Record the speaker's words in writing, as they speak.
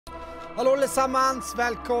Hallå allesammans,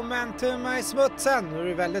 välkommen till mig Smutsen. Nu är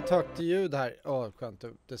det väldigt högt ljud här. Skönt,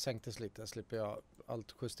 det sänktes lite, slipper jag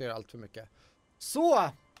justera allt för mycket. Så!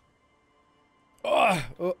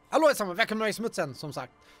 Hallå allesammans, välkommen till mig Smutsen, som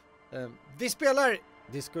sagt. Vi spelar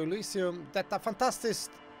Elysium, detta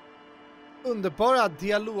fantastiskt underbara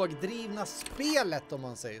dialogdrivna spelet, om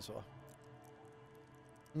man säger så.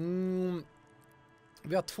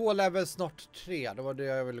 Vi har 2 levels, snart 3. Det var det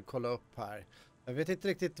jag ville kolla upp här. Jag vet inte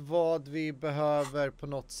riktigt vad vi behöver på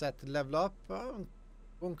något sätt levela upp.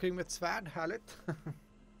 Gå omkring med ett svärd, härligt.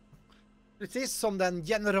 Precis som den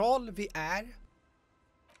general vi är.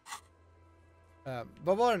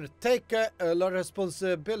 Vad var det? Take a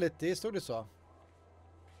responsibility, stod det så?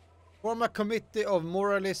 Form a committee of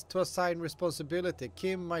moralists to assign responsibility.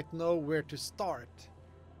 Kim might know where to start.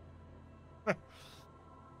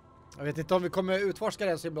 Jag vet inte om vi kommer utforska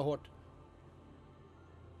den så himla hårt.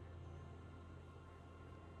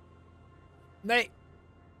 Nej,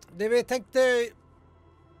 det vi tänkte...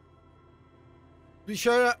 Vi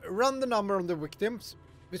kör run the number on the victims.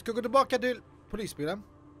 Vi ska gå tillbaka till polisbilen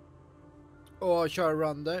och köra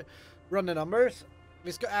run the numbers.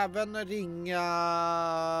 Vi ska även ringa...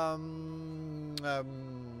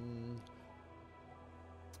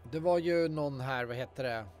 det var ju någon här, vad heter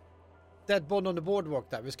det? Dead Bond on the Boardwalk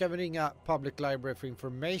där. Vi ska även ringa Public Library for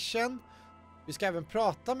Information. Vi ska även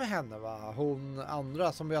prata med henne, va? Hon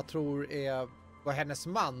andra som jag tror var hennes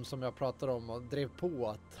man, som jag pratade om och drev på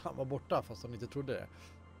att han var borta fast hon inte trodde det.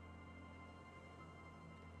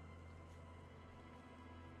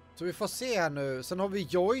 Så vi får se här nu. Sen har vi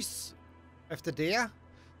Joyce efter det.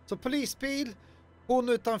 Så polisbil, hon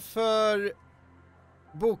utanför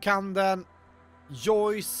bokhandeln,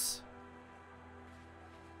 Joyce.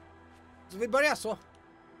 Så vi börjar så.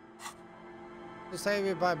 Så säger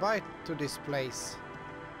vi bye bye to this place.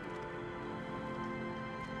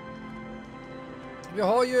 Vi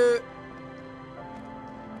har ju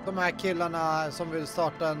de här killarna som vill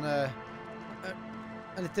starta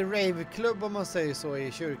en liten rave-klubb, om man säger så,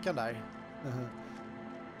 i kyrkan där.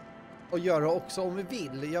 Och göra också om vi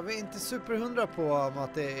vill. Jag är inte superhundra på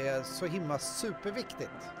att det är så himla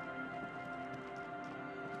superviktigt.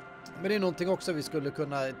 Men det är någonting också vi skulle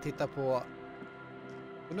kunna titta på.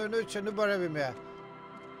 Och nu börjar vi med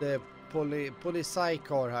det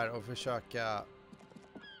policycar här och försöka.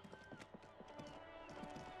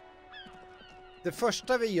 Det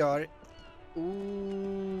första vi gör.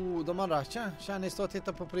 De andra. Tjena, ni står och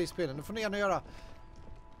tittar på polisbilen. Det får ni gärna göra.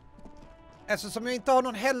 Eftersom jag inte har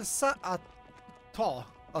någon hälsa att ta.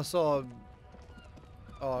 Alltså.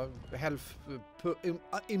 Ja,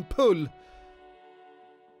 impull.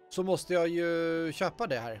 Så måste jag ju köpa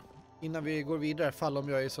det här innan vi går vidare, fall om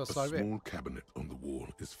jag är så slarvig. A small cabinet on the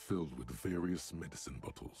wall is filled with various medicine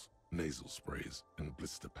bottles, nasal sprays and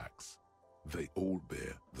blister packs. They all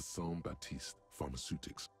bear the Saint Baptiste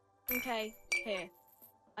pharmaceutics. Okay, here.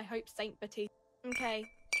 I hope Saint Baptiste. Okay,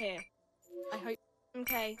 here. I hope.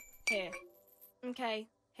 Okay, here. Okay,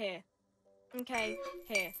 here. Okay,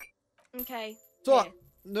 here. Okay. Så, here.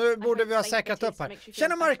 nu borde vi ha säkrat upp här.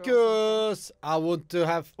 Tjena Marcus! I want to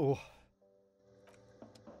have...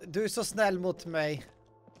 Du är så snäll mot mig.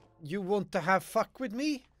 You want to have fuck with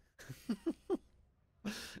me?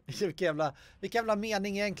 Vilken jävla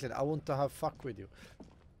mening egentligen. I want to have fuck with you.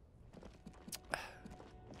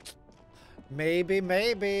 Maybe,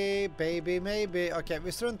 baby, maybe. Okej,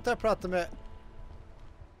 vi struntar och pratar med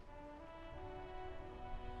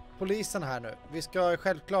polisen här nu. Vi ska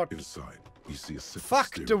självklart...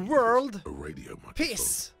 Fuck the world!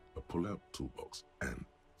 Piss! A pull-out toolbox and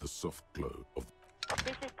the soft glow of...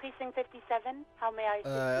 This is precinct 57. How may I...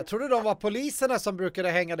 jag trodde de var poliserna som brukade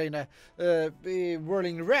hänga där inne i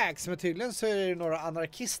Whirling Rags, men tydligen så är det några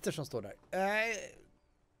anarkister som står där.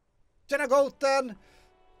 Tjena Goten!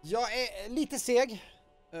 Jag är lite seg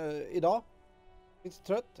idag. Lite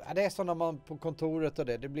trött. Det är så när man på kontoret och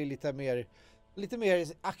det blir lite mer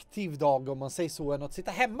aktiv dag, om man säger så, än att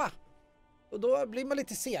sitta hemma. Och då blir man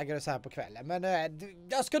lite segare så här på kvällen. Men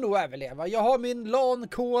jag ska nog överleva. Jag har min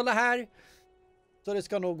LAN-cola här. Så det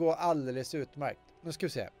ska nog gå alldeles utmärkt. Nu ska vi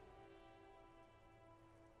se.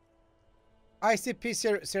 ICP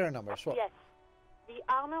serial number. Så. Yes. The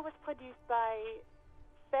armor was produced by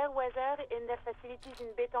Fairweather in their facilities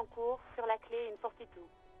in Betancourt sur la clé in 42.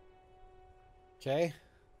 Okay.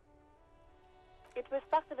 It was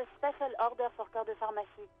part of a special order for Corps de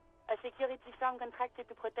Pharmacie, a security firm contracted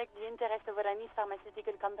to protect the interests of Oranese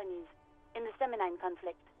pharmaceutical companies in the Seminine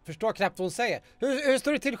conflict. Förstår knappt vad hon säger. Hur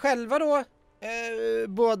står det till själva då?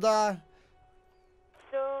 Båda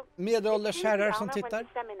medelålders herrar som tittar.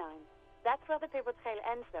 That's where the paper trail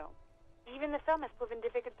ends though. Even the film has proven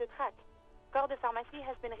difficult to track. Corps de Pharmacie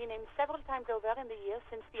has been renamed several times over in the years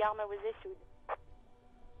since the armor was issued.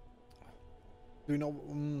 Do you know...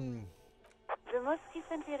 The most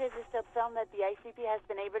recently registered firm that the ICP has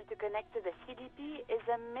been able to connect to the CDP is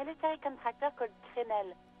a military contractor called Stjäl,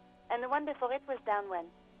 and the one before it was Downwell.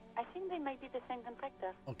 I think they might be the same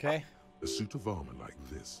contractor. Okay. A suit of armor like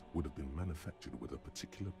this would have been manufactured with a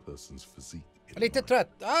particular person's physique in Lite mind. trött.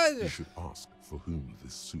 You should ask for whom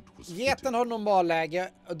this suit was Geten fitted. har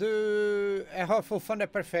normalläge. Du har fortfarande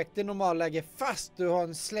perfekt i normalläge fast du har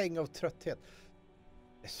en släng av trötthet.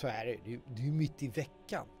 Så är det. Du är mitt i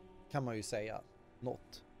veckan. Kan man ju säga.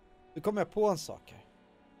 Något. Nu kommer jag på en sak här.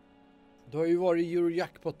 Du har ju varit i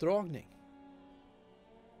Eurojackpot-dragning.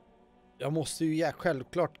 Jag måste ju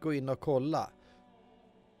självklart gå in och kolla.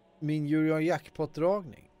 Min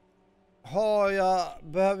Eurojackpot-dragning.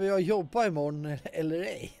 Behöver jag jobba imorgon eller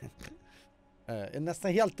ej? Jag är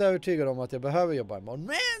nästan helt övertygad om att jag behöver jobba imorgon.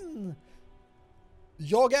 Men!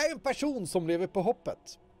 Jag är en person som lever på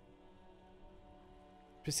hoppet.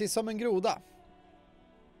 Precis som en groda.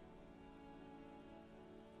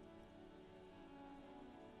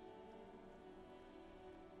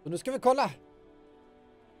 Så nu ska vi kolla.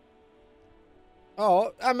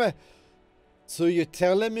 Ja, men... So you're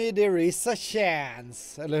telling me there is a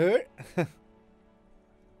chance, eller hur?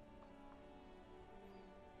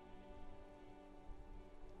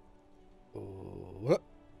 What?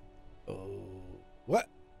 What?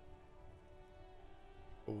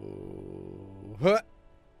 What?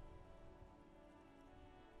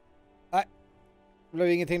 Nej, det blev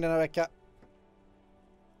ingenting den här veckan.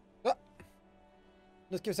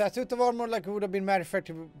 Nu ska vi säga, suit of armor like would have been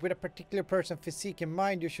manufactured with a particular person physique in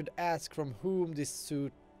mind. You should ask from whom this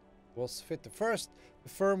suit was fitted. First, the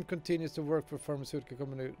firm continues to work for pharmaceutical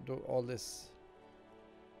company do all this.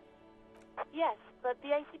 Yes, but the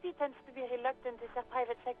ICP tends to be reluctant to share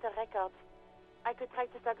private sector records. I could try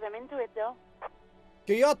to talk them into it though.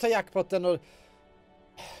 Ska jag ta jackpotten och...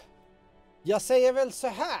 Jag säger väl så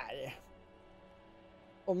här.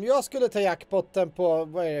 Om jag skulle ta jackpotten på,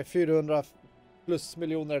 vad är det, 400 plus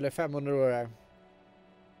miljoner eller 500 år.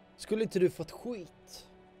 Skulle inte du fått skit?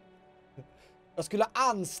 Jag skulle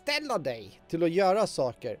anställa dig till att göra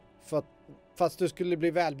saker för att, fast du skulle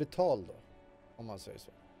bli välbetald då, om man säger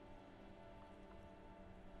så.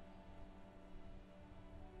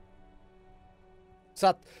 Så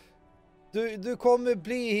att du kommer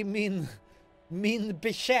bli min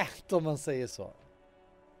betjänt, om man säger så.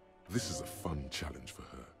 This is a fun challenge for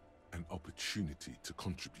her. An opportunity to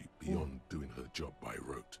contribute beyond doing her job by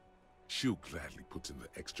rote. She'll gladly put in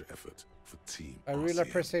the extra effort for team I really RCM.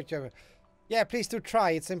 appreciate you. Yeah, please do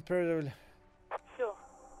try. It's incredible. Sure.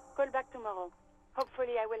 Call back tomorrow.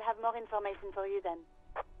 Hopefully I will have more information for you then.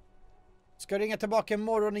 Ska ringa tillbaka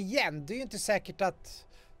imorgon igen? Det är ju inte säkert att...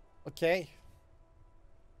 Okej.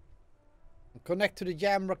 Connect to the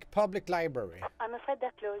Jamrock Public Library. I'm afraid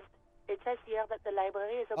they're closed. It says here that the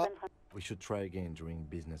library is open from... We should try again during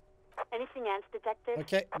business. Anything else, detective?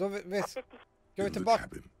 Okej, då ska vi In the tillbaka.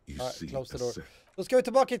 cabin, you see Close the a door. set. Då ska vi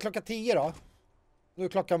tillbaka klockan 10 då. Nu är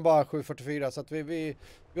klockan bara 7:44 så att vi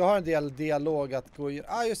har en del dialog att gå in.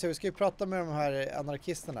 Just det, vi ska ju prata med de här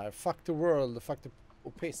anarkisterna här. Fuck the world, fuck the...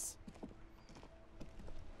 och piss.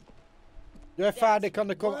 Jag är färdig, kan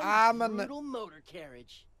du komma... men...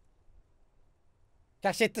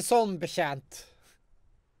 Kanske inte sån betjänt.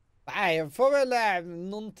 Nej, jag får väl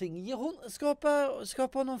någonting.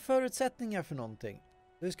 Skapa någon förutsättningar för någonting.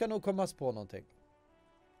 Du ska nog komma på någonting.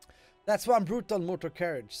 That's one brutal motor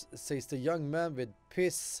carriage, says the young man with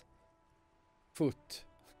piss foot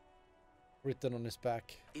written on his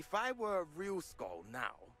back. If I were a real skull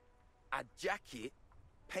now, I'd jack it,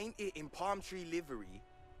 paint it in palm tree livery,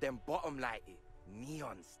 then bottom light it,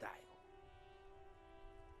 neon style.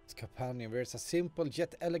 His companion wears a simple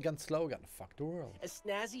yet elegant slogan, fuck the world. A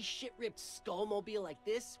snazzy shit-ripped skullmobile like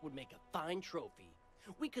this would make a fine trophy.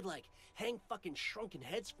 We could, like, hang fucking shrunken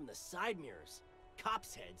heads from the side mirrors.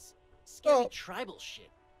 Cops' heads. Scary tribal shit.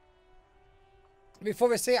 Vi får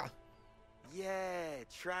väl se. Yeah,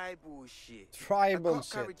 tribal shit. Tribal a cop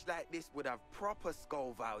shit. carriage like this would have proper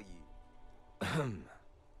skull value.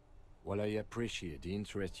 Well, I appreciate the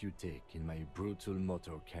interest you take in my brutal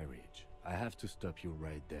motor carriage. I have to stop you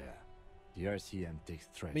right there. The RCM takes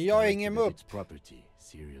threats Men jag är directed ingen at mupp. its property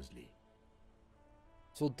seriously.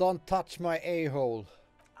 So don't touch my a-hole.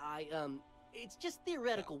 It's just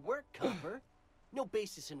theoretical work, Copper. No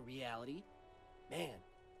basis in reality. Man,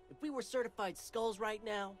 if we were certified skulls right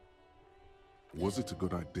now... Was it a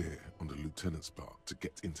good idea on the lieutenant's part to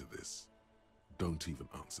get into this? Don't even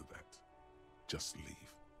answer that. Just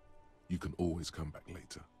leave. You can always come back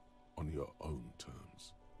later. on your own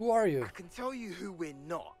terms. Who are you? I can tell you who we're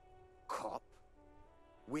not. Cop.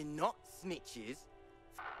 We're not snitches.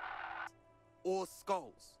 Or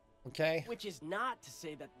skulls. Okay. Which is not to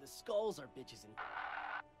say that the skulls are bitches and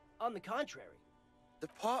on the contrary. The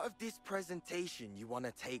part of this presentation you want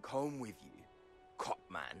to take home with you, Cop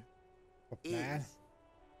Man, is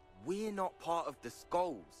we're not part of the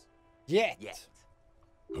skulls. Yet.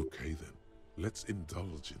 Okay then, let's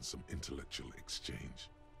indulge in some intellectual exchange.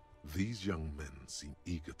 These young men seem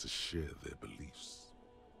eager to share their beliefs.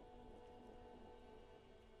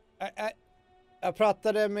 Jag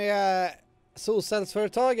pratade med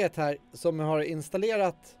solcellsföretaget här som har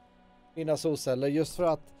installerat mina solceller just för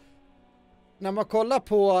att när man kollar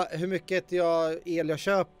på hur mycket el jag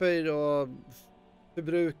köper och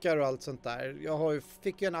förbrukar och allt sånt där. Jag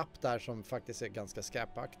fick ju en app där som faktiskt är ganska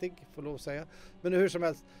skräpaktig, får lov att säga. Men hur som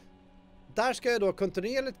helst, där ska jag då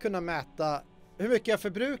kontinuerligt kunna mäta hur mycket jag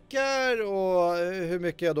förbrukar och hur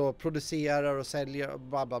mycket jag då producerar och säljer och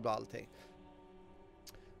bla bla bla allting.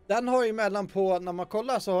 Den har ju mellan på, när man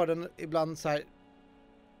kollar så har den ibland så här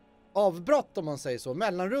avbrott om man säger så,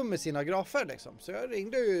 mellanrum i sina grafer liksom. Så jag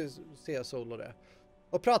ringde ju C-Sol och det.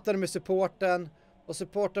 Och pratade med supporten. Och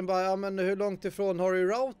supporten bara, ja men hur långt ifrån har du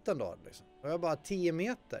routern då? Liksom. Och jag bara, 10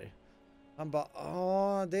 meter. Han bara,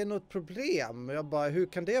 ja det är nog ett problem. Och jag bara, hur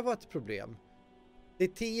kan det vara ett problem? Det är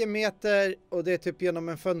 10 meter och det är typ genom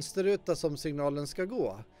en fönsterruta som signalen ska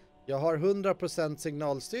gå. Jag har 100%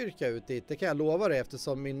 signalstyrka ut dit, det kan jag lova dig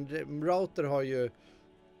eftersom min router har ju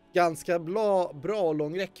ganska bra och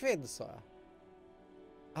lång räckvidd, sa jag.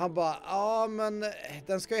 Han bara, ja men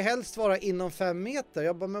den ska ju helst vara inom 5 meter.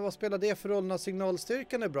 Jag bara, men vad spelar det för roll när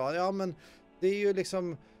signalstyrkan är bra? Ja men det är ju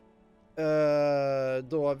liksom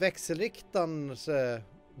då växelriktarens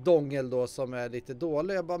dongel då som är lite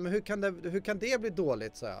dålig. Jag bara, men hur kan det bli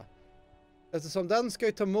dåligt, sa jag. Eftersom den ska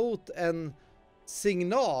ju ta emot en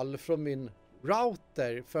signal från min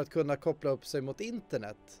router för att kunna koppla upp sig mot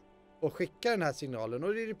internet och skicka den här signalen.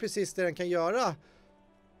 Och det är precis det den kan göra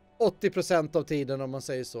 80% av tiden om man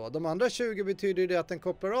säger så. De andra 20 betyder ju det att den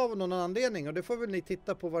kopplar av någon anledning och det får väl ni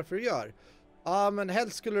titta på varför det gör. Ja men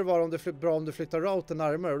helst skulle det vara bra om du flyttar routern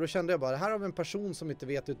närmare och då kände jag bara, här har vi en person som inte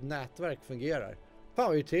vet hur ett nätverk fungerar. Fan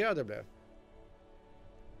vad irriterad jag blev.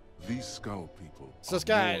 These skull people Så are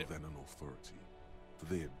ska more than an authority.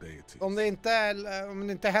 Their deities. Om det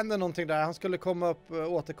inte händer någonting där, han skulle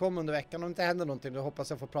återkomma under veckan. Om det inte händer någonting, då hoppas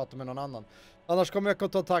jag få prata med någon annan. Annars kommer jag få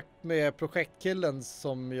kontakt med projektkillen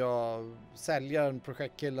som säljaren,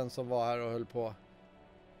 projektkillen som var här och höll på att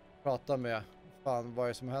prata med. Fan, vad är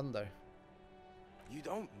det som händer? You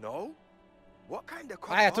don't know? What kind of cop?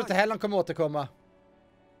 Nej, jag tror inte heller han kommer återkomma.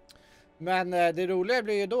 Men det roliga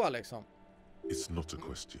blir ju då liksom. It's not a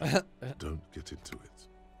question. Don't get into it.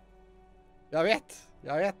 Jag vet.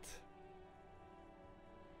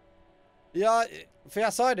 Ja, för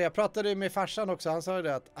jag sa ju det, jag pratade med farsan också, han sa ju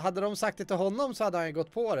det att hade de sagt det till honom så hade han ju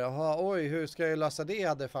gått på det. Oj, hur ska jag lösa det,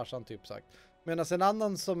 hade farsan typ sagt. Medan en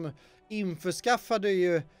annan som införskaffade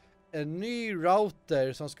ju en ny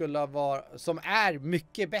router som är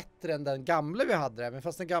mycket bättre än den gamla vi hade, även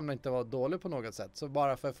fast den gamla inte var dålig på något sätt. Så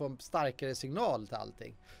bara för att få en starkare signal till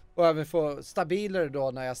allting. Och även få stabilare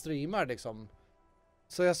då när jag streamar liksom.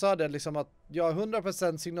 Så jag sa det liksom att jag har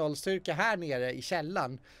 100% signalstyrka här nere i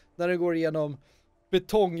källan när det går igenom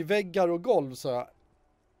betongväggar och golv, så jag.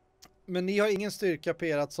 Men ni har ingen styrka på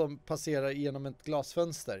ert som passerar genom ett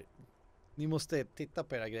glasfönster. Ni måste titta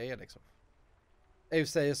på era grejer liksom. I och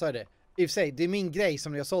för sig, jag sa det. I och för sig, det är min grej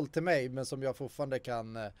som ni har sålt till mig men som jag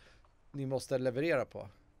fortfarande ni måste leverera på.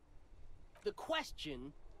 The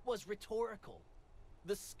question was rhetorical.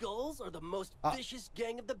 The skulls are the most vicious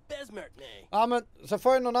gang of the Besmertney. Ja men så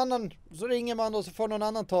får någon annan, så ringer man och så får någon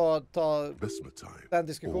annan ta den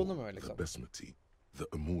diskussionen med mig liksom. The Besmati, the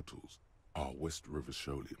Immortals, are West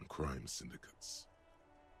Riversholian crime syndicates.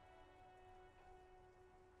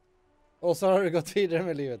 Och så har det gått vidare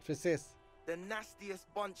med livet, precis. The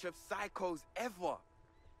nastiest bunch of psychos ever.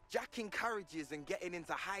 Jacking carriages and getting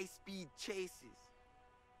into high-speed chases.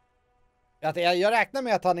 Jag räknar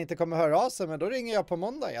med att han inte kommer höra av sig, men då ringer jag på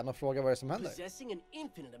måndag igen och frågar vad det är som händer. Possessing an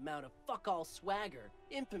infinite amount of fuck all swagger,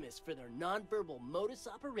 infamous for their non-verbal modus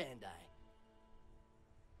operandi.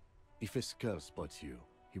 If a skull spots you,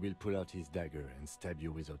 he will pull out his dagger and stab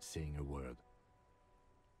you without saying a word.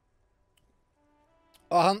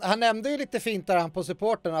 Och han nämnde ju lite fint där han på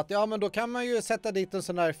supporten att ja men då kan man ju sätta dit en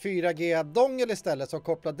sån här 4G-dongel istället som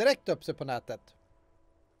kopplar direkt upp sig på nätet.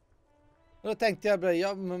 Och då tänkte jag,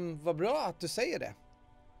 ja men vad bra att du säger det.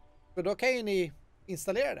 För då kan ju ni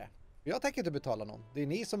installera det. Jag tänker inte betala någon. Det är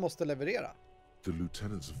ni som måste leverera. The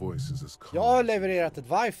lieutenant's voice is as calm. Jag har levererat ett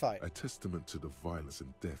wifi. A testament to the violence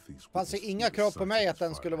and death he's Fanns det inga krav på mig att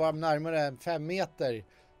den skulle vara närmare än 5 meter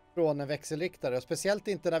från en växelriktare. Och speciellt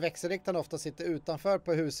inte när växelriktaren ofta sitter utanför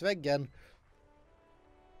på husväggen.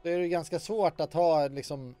 Då är det ganska svårt att ha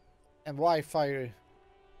liksom en wifi,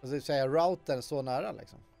 alltså säga routern så nära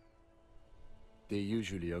liksom. They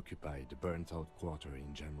usually occupy the burnt-out quarter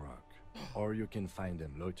in Jamrock, or you can find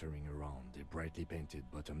them loitering around the brightly painted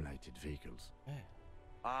bottom-lighted vehicles.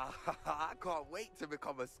 I can't wait to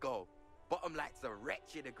become a skull. Bottom lights are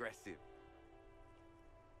wretched aggressive.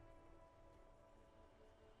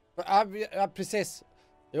 Ja, precis.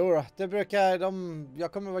 Jo då, det brukar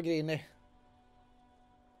jag kommer vara grinig.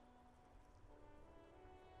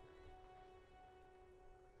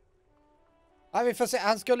 Ja, vi får se.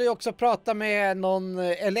 Han skulle ju också prata med någon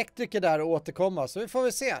elektriker där och återkomma. Så vi får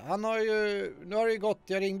väl se. Han har ju, nu har det ju gått,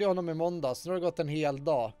 jag ringde honom i måndags. Nu har det gått en hel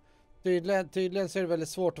dag. Tydligen så är det väldigt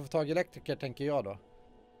svårt att få tag i elektriker, tänker jag då.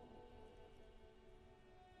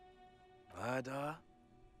 Murder?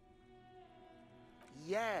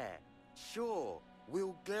 Yeah, sure.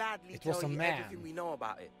 We'll gladly It was tell a you man. everything we know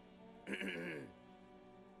about it.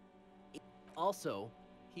 Also,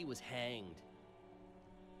 he was hanged.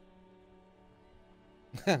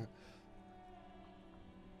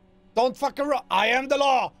 Don't fuck around. I am the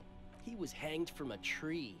law. He was hanged from a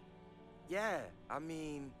tree. Yeah, I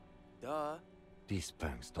mean, duh. These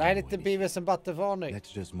punks Det här är don't lite know Beavis and Buttervarning.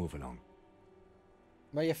 Let's just move along.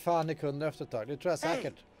 Men ge fan i kunder efter ett tag. Det tror jag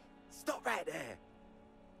säkert. Hey, stop right there.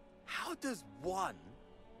 How does one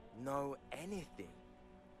know anything?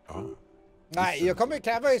 Nej, jag kommer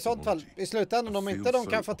kräva i sånt fall i slutändan, om inte de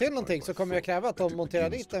kan få till någonting, så kommer jag kräva att de monterar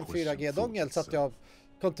dit en 4G-dongel så att jag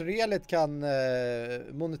kontinuerligt kan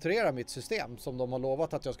monitorera mitt system som de har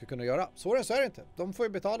lovat att jag ska kunna göra. Så är det inte. De får ju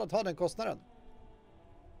betala och ta den kostnaden.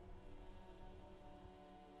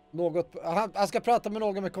 Han ska prata med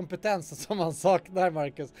någon med kompetensen som han saknar,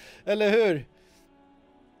 Marcus. Eller hur?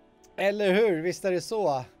 Eller hur? Visst är det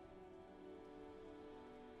så?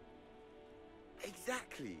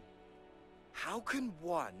 Exactly. How can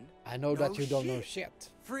one I know that you don't know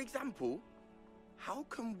shit. For example, how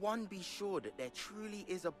can one be sure that there truly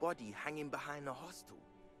is a body hanging behind a hostel?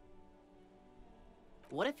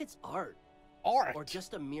 What if it's art? Art? Or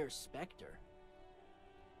just a mere specter?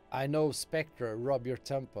 I know Spectre, rub your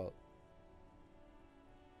temple.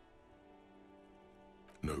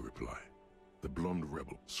 No reply. The blonde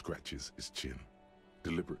rebel scratches his chin,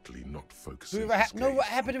 deliberately not focusing. What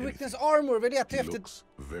happened to Witness armor? Vad är det He efter? looks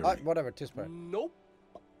very Whatever, tyst bara. Nope.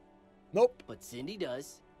 Nope. But Cindy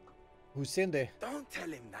does. Who's Cindy? Don't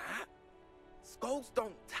tell him that. Skulls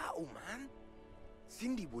don't tattle, man.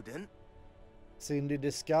 Cindy wouldn't. Cindy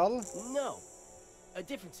the Skull? No. A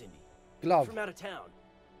different Cindy. Glove. From out of town.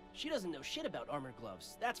 She doesn't know shit about armored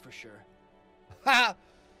gloves, that's for sure. Ha!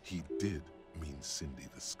 He did mean Cindy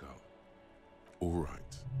the Skull. All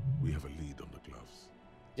right, we have a lead on the gloves.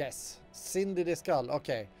 Yes, Cindy the Skull.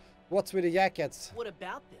 Okay. What's with the jackets? What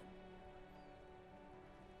about them?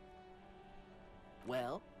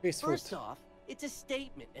 Well, Fistfoot. first off, it's a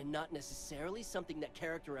statement and not necessarily something that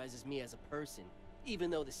characterizes me as a person,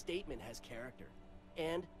 even though the statement has character.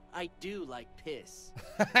 And I do like piss.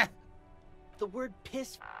 The word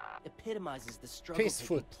piss epitomizes the struggle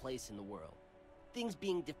taking place in the world. Things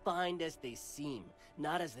being defined as they seem,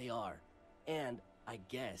 not as they are. And, I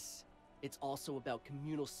guess, it's also about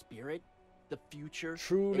communal spirit, the future,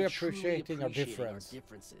 Truly and appreciating our differences.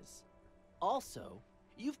 difference. Also,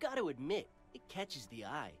 you've got to admit, it catches the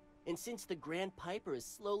eye. And since the Grand Piper is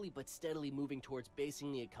slowly but steadily moving towards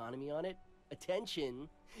basing the economy on it, attention,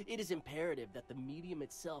 it is imperative that the medium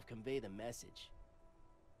itself convey the message.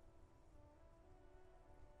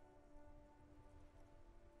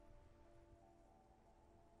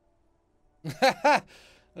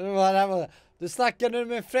 Du snackade nu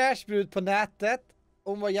med en fräsch brud på nätet.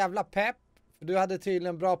 Hon var jävla pepp. För du hade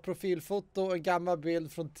tydligen bra profilfoto och en gammal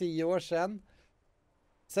bild från 10 år sedan.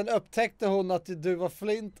 Sen upptäckte hon att du var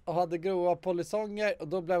flint och hade grova polisonger och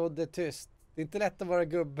då blev hon det tyst. Det är inte lätt att vara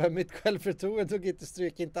gubbe. Mitt självförtroende tog inte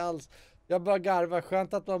stryk, inte alls. Jag bara garvar.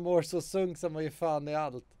 Skönt att man mår så sunk som man ger fan i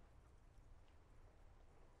allt.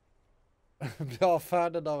 Blir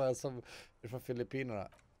avfärdad av en som är från Filippinerna.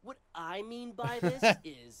 What I mean by this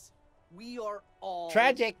is we are all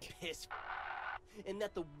tragic piss and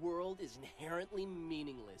that the world is inherently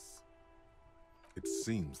meaningless. It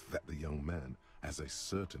seems that the young man has a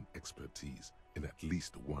certain expertise in at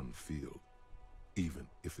least one field, even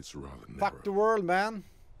if it's rather narrow. Fuck the world, man.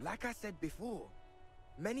 Like I said before,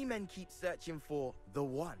 many men keep searching for the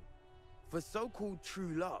one, for so-called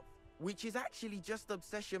true love, which is actually just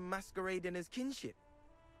obsession masquerading as kinship.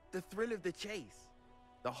 The thrill of the chase,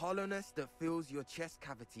 the hollowness that fills your chest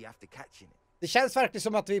cavity after catching it. Det känns verkligen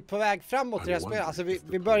som att vi är på väg framåt i det här spelet. Alltså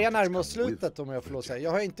vi börjar närma oss slutet, om jag får lov säga.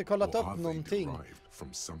 Jag har inte kollat upp någonting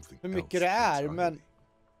hur mycket det är, men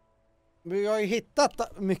vi har ju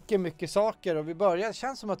hittat mycket saker och det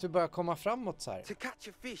känns som att vi börjar komma framåt så här. To catch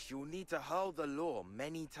a fish you'll need to hurl the lure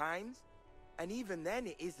many times, and even then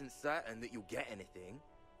it isn't certain that you'll get anything.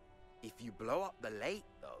 If you blow up the lake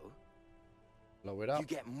though, Blow it up. you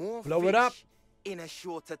get more Blow fish it up. in a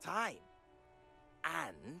shorter time.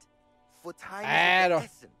 And for time Då. of the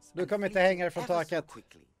essence, Du and kommer inte hänga thinking ifrån ever so taket.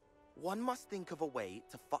 quickly, one must think of a way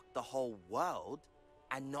to fuck the whole world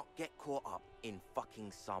and not get caught up in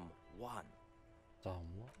fucking someone.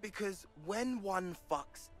 Because when one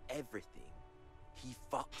fucks everything, he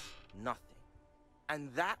fucks nothing.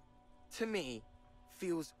 And that, to me,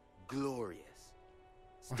 feels glorious.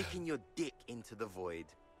 Sticking your dick into the void.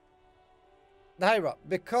 Det här är bra.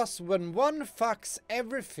 Because when one fucks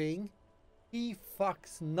everything, he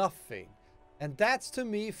fucks nothing. And that's to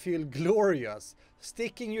me feel glorious.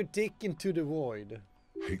 Sticking your dick into the void.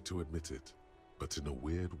 Hate to admit it, but in a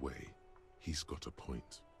weird way, he's got a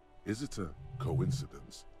point. Is it a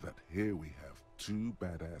coincidence that here we have 2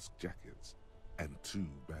 badass jackets and 2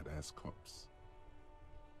 badass cops?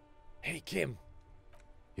 Hey Kim,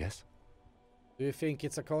 Yes? do you think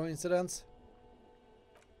it's a coincidence?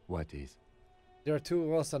 What is? There are 2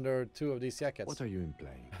 of us and there are 2 of these jackets. What are you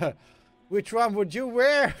implying? Which one would you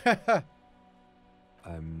wear?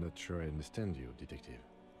 I'm not sure I understand you, detective.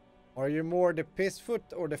 Are you more the piss foot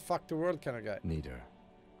or the fuck the world kind of guy? Neither.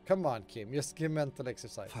 Come on Kim, just give mental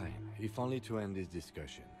exercise. Fine, if only to end this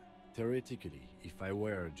discussion. Theoretically, if I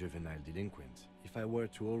were a juvenile delinquent, if I were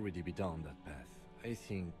to already be down that path, I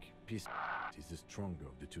think peace is the stronger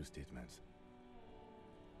of the 2 statements.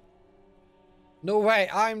 No way,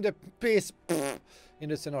 I'm the piss in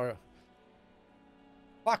the scenario.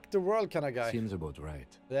 Fuck the world kind of guy. Seems about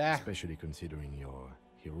right. Yeah. Especially considering your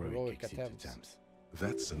heroic exit attempts.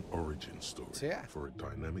 That's an origin story Yeah. for a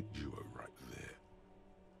dynamic duo right there.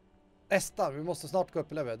 Bästa, vi måste snart gå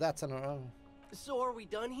upp i level. That's an... So are we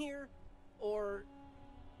done here? Or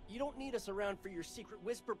you don't need us around for your secret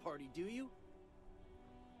whisper party, do you?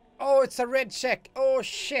 Oh, it's a red check. Oh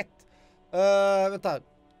shit. Vänta.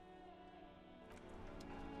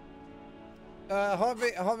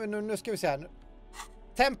 Har vi nu ska vi se här.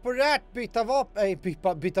 Temporärt byta vapen,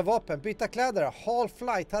 byta vapen, byta kläder.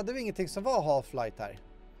 Half-light, hade vi ingenting som var half-light här?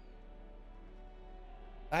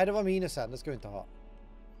 Nej, det var minusen, det ska vi inte ha.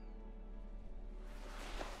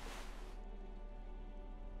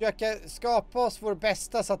 Försöka skapa oss vår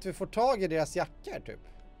bästa så att vi får tag i deras jackor typ.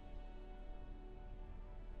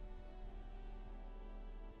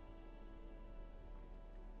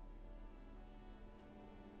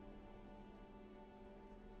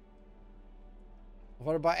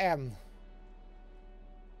 Var det bara en?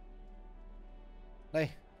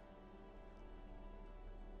 Nej.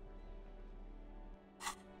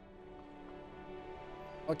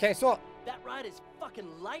 Okej, så. That ride is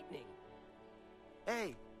fucking lightning.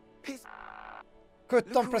 Hey, piss.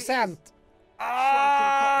 17%. Det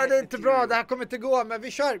är inte bra. Det här kommer inte gå, men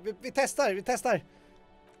vi kör. Vi testar.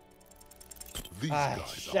 These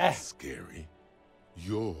guys are scary.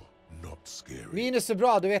 You're not scary. Minus är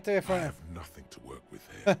bra, du vet det I från. have nothing to work with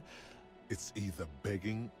here. It's either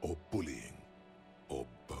begging or bullying, or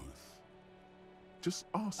both. Just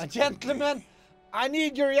ask. A gentleman, I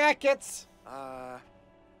need your jackets.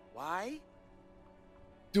 Why?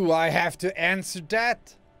 Do I have to answer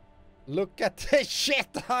that? Look at the shit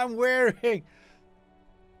I'm wearing.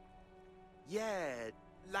 Yeah,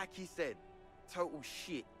 like he said, total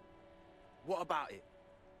shit. What about it?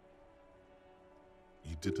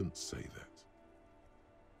 You didn't say that.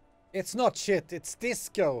 It's not shit, it's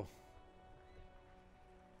disco.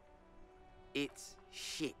 It's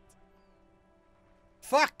shit.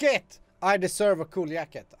 Fuck it! I deserve a cool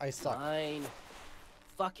jacket. I suck. Fine.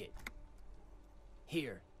 Fuck it.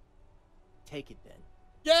 Here. Take it then.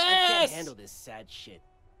 I can't Yes! handle this sad shit.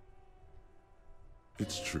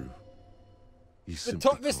 It's true. He Vi simply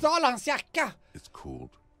can't. stal hans jacka! It's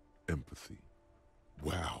called empathy.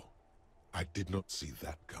 Wow. I did not see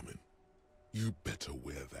that coming. You better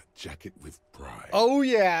wear that jacket with pride. Oh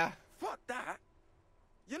yeah! Fuck that.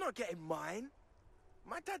 You're not getting mine.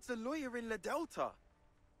 My dad's a lawyer in La Delta.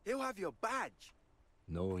 He'll have your badge.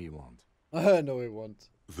 No, he won't. No, he won't.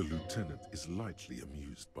 The lieutenant is lightly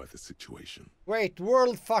amused by the situation. Wait,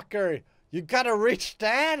 world fucker! You got a rich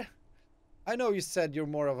dad? I know you said you're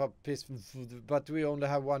more of a piece, but we only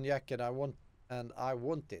have one jacket. I want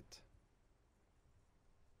it.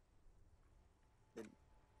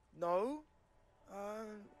 No.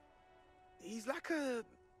 He's like a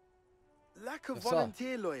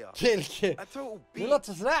volunteer lawyer. A total Det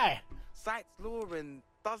låter bitch. sådär. Cites law and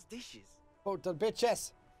does dishes. Total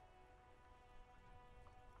bitches.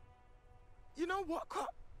 You know what,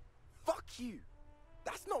 cop? Fuck you.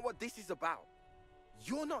 That's not what this is about.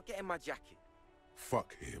 You're not getting my jacket.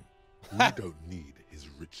 Fuck him. We don't need his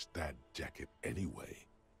rich dad jacket anyway.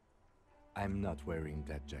 I'm not wearing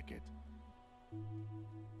that jacket.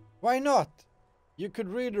 Why not? You could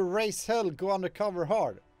really raise hell, go undercover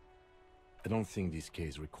hard. I don't think this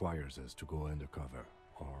case requires us to go undercover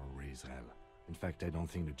or raise hell. In fact, I don't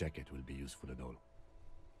think the jacket will be useful at all.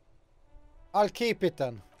 I'll keep it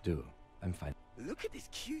then. Do. I'm fine. Look at this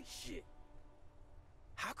cute shit.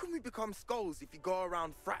 How can we become skulls if you go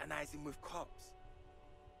around fraternizing with cops?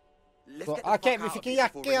 Let's Så, get the okej, fuck vi out fick of en here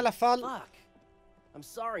jacka before i alla fall. Fuck. I'm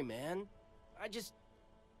sorry, man. I just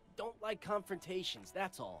don't like confrontations,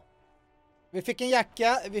 that's all. Vi fick en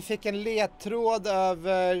jacka, vi fick en ledtråd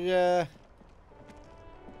över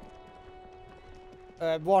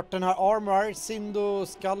vart den här armor, Sindo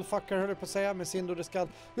Skullfucker höll jag på att säga, med Sindo the Skull.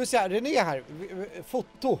 Hur ser jag? René här,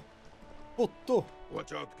 foto.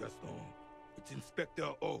 Watch out, Gaston. It's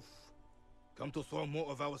Inspector Off. Come to throw more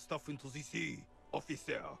of our stuff into the sea,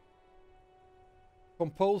 officer.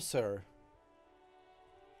 Composer.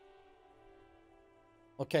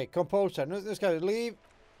 Okej, composer. Nu ska vi leave.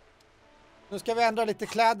 Nu ska vi ändra lite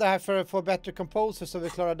kläder här för att få bättre composer så vi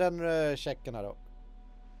klarar den checken här då.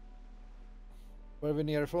 Var är vi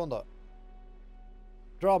nerifrån då?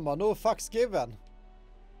 Drama, no fucks given.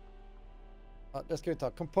 Ja, det ska vi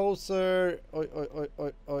ta. Composer.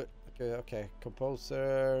 Oj. Okej.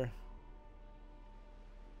 Composer.